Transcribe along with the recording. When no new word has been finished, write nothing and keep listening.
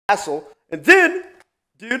hassle. And then,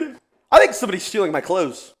 dude, I think somebody's stealing my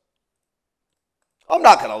clothes. I'm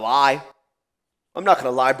not gonna lie.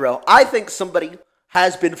 Bro. I think somebody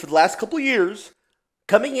has been for the last couple of years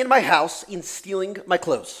coming in my house and stealing my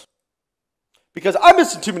clothes. Because I'm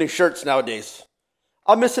missing too many shirts nowadays.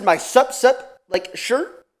 I'm missing my sup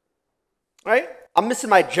shirt, right? I'm missing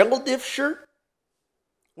my Jungle Diff shirt.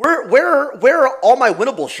 Where are all my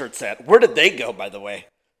winnable shirts at? Where did they go, by the way?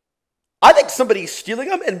 I think somebody's stealing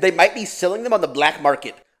them, and they might be selling them on the black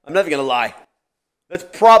market. I'm not even gonna lie. That's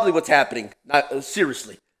probably what's happening.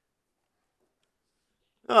 Seriously.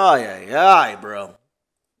 Oh yeah, bro.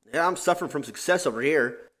 Yeah, I'm suffering from success over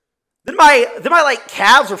here. Then my like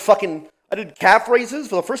calves are fucking. I did calf raises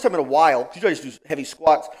for the first time in a while. Usually I just do heavy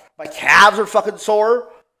squats. My calves are fucking sore.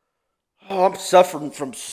 Oh, I'm suffering from